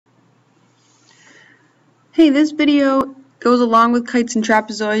Hey, this video goes along with kites and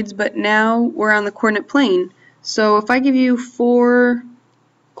trapezoids, but now we're on the coordinate plane. So if I give you 4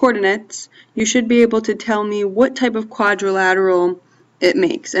 coordinates, you should be able to tell me what type of quadrilateral it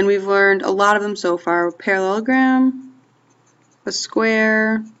makes. And we've learned a lot of them so far: a parallelogram, a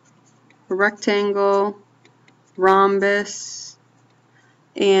square, a rectangle, rhombus,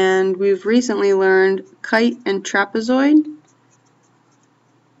 and we've recently learned kite and trapezoid.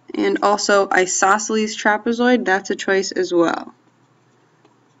 And also isosceles trapezoid, that's a choice as well.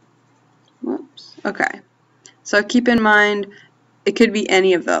 Whoops. Okay. So keep in mind, it could be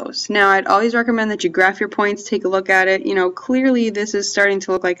any of those. Now, I'd always recommend that you graph your points, take a look at it. You know, clearly this is starting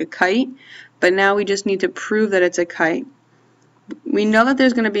to look like a kite, but now we just need to prove that it's a kite. We know that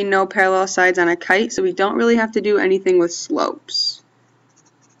there's going to be no parallel sides on a kite, so we don't really have to do anything with slopes.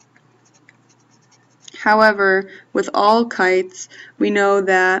 However, with all kites, we know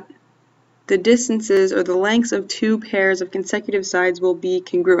that the distances or the lengths of 2 pairs of consecutive sides will be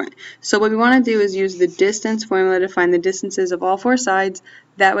congruent. So what we want to do is use the distance formula to find the distances of all 4 sides.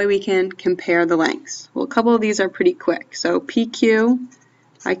 That way we can compare the lengths. Well, a couple of these are pretty quick. So PQ,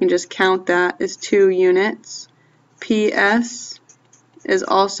 I can just count that as 2 units. PS is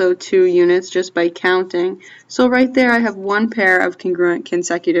also 2 units just by counting. So right there I have 1 pair of congruent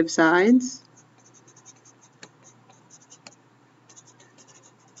consecutive sides.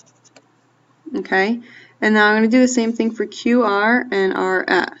 Okay, and now I'm going to do the same thing for QR and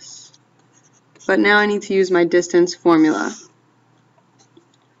RS. But now I need to use my distance formula.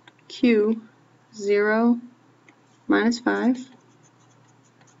 Q, 0 minus 5,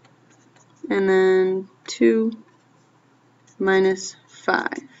 and then 2 minus 5.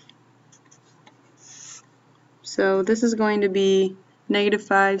 So this is going to be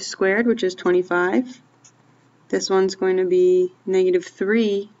 -5 squared, which is 25. This one's going to be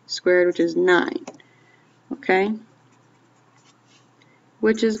 -3 squared, which is 9. Okay?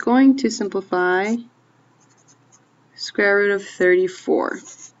 Which is going to simplify square root of 34.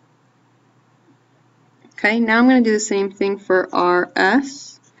 Okay, now I'm going to do the same thing for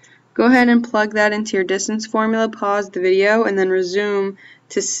RS. Go ahead and plug that into your distance formula, pause the video, and then resume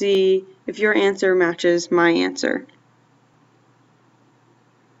to see if your answer matches my answer.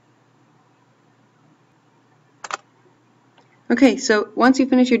 Okay, so once you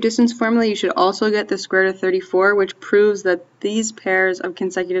finish your distance formula, you should also get the square root of 34, which proves that these pairs of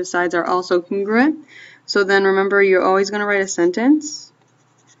consecutive sides are also congruent. So then remember, you're always going to write a sentence.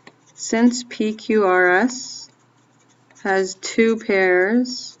 Since PQRS has 2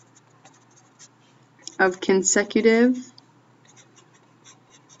 pairs of consecutive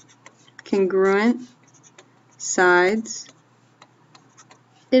congruent sides,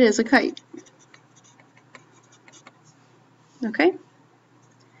 it is a kite. Okay,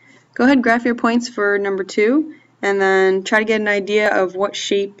 go ahead, graph your points for number 2, and then try to get an idea of what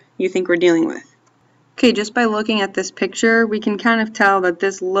shape you think we're dealing with. Okay, just by looking at this picture, we can kind of tell that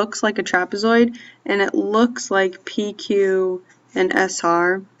this looks like a trapezoid, and it looks like PQ and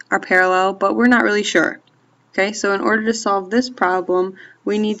SR are parallel, but we're not really sure. Okay, so in order to solve this problem,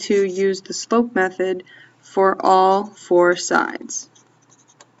 we need to use the slope method for all 4 sides.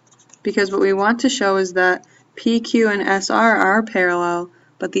 Because what we want to show is that PQ and SR are parallel,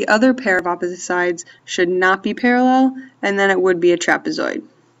 but the other pair of opposite sides should not be parallel, and then it would be a trapezoid.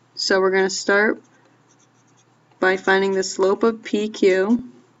 So we're going to start by finding the slope of PQ,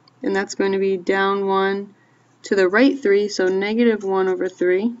 and that's going to be down 1 to the right 3, so -1 over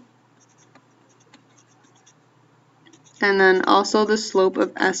 3. And then also the slope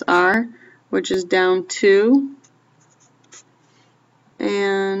of SR, which is down 2.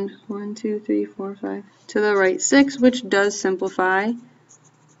 And 1, 2, 3, 4, 5 to the right 6, which does simplify.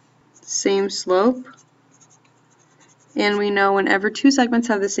 Same slope. And we know whenever 2 segments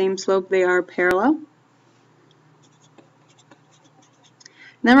have the same slope, they are parallel.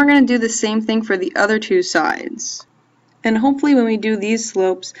 Then we're going to do the same thing for the other 2 sides. And hopefully when we do these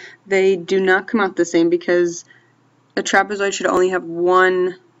slopes, they do not come out the same, because a trapezoid should only have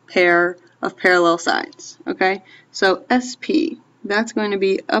 1 pair of parallel sides. Okay, so SP. That's going to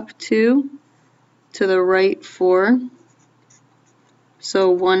be up 2 to the right 4, so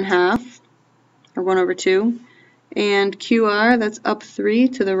 1/2, or 1 over 2. And QR, that's up 3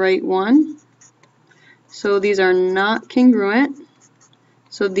 to the right 1. So these are not congruent,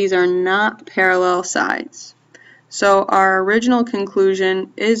 so these are not parallel sides. So our original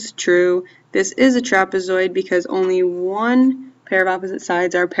conclusion is true. This is a trapezoid because only 1 pair of opposite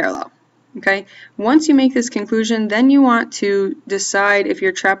sides are parallel. Okay, once you make this conclusion, then you want to decide if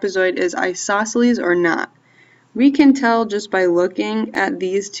your trapezoid is isosceles or not. We can tell just by looking at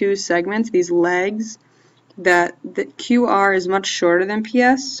these 2 segments, these legs, that the QR is much shorter than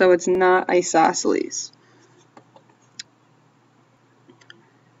PS, so it's not isosceles.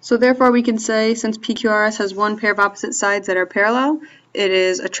 So therefore we can say, since PQRS has one pair of opposite sides that are parallel, it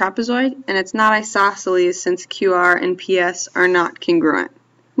is a trapezoid, and it's not isosceles since QR and PS are not congruent.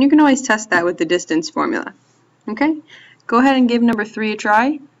 You can always test that with the distance formula. Okay? Go ahead and give number 3 a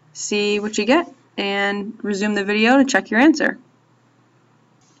try, see what you get, and resume the video to check your answer.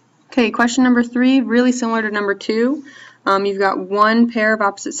 Okay, question number 3, really similar to number 2. You've got one pair of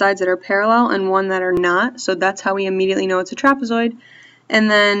opposite sides that are parallel and one that are not, so that's how we immediately know it's a trapezoid. And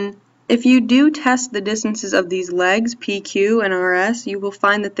then if you do test the distances of these legs, PQ and RS, you will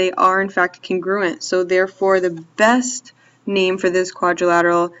find that they are in fact congruent. So therefore the best name for this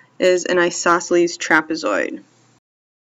quadrilateral is an isosceles trapezoid.